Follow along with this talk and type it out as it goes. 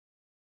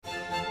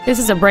This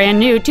is a brand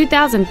new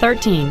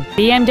 2013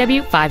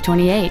 BMW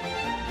 528.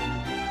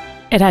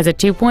 It has a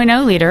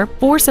 2.0-liter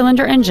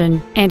four-cylinder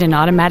engine and an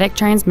automatic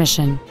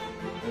transmission.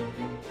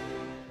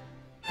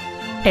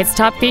 Its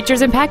top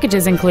features and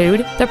packages include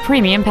the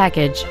Premium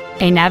Package,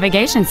 a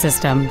navigation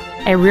system,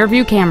 a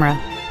rear-view camera,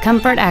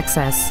 comfort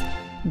access,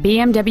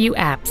 BMW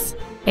apps,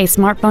 a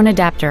smartphone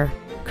adapter,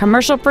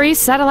 commercial-free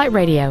satellite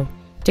radio,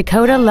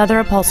 Dakota leather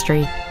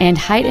upholstery, and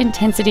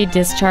high-intensity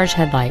discharge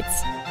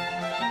headlights.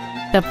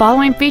 The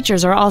following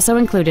features are also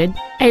included: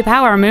 a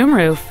power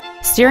moonroof,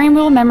 steering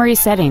wheel memory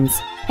settings,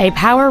 a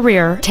power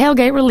rear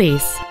tailgate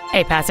release,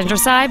 a passenger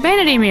side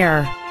vanity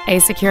mirror, a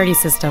security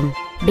system,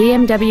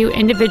 BMW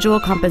individual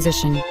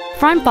composition,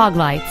 front fog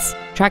lights,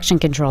 traction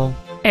control,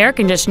 air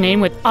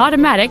conditioning with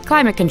automatic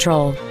climate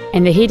control,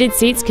 and the heated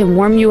seats can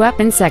warm you up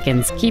in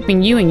seconds,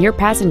 keeping you and your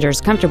passengers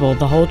comfortable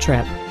the whole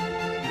trip.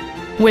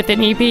 With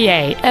an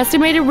EPA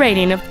estimated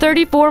rating of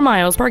 34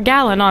 miles per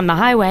gallon on the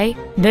highway,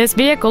 this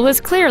vehicle is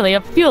clearly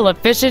a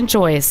fuel-efficient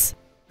choice.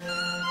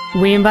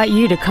 We invite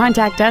you to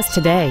contact us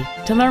today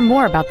to learn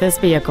more about this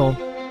vehicle.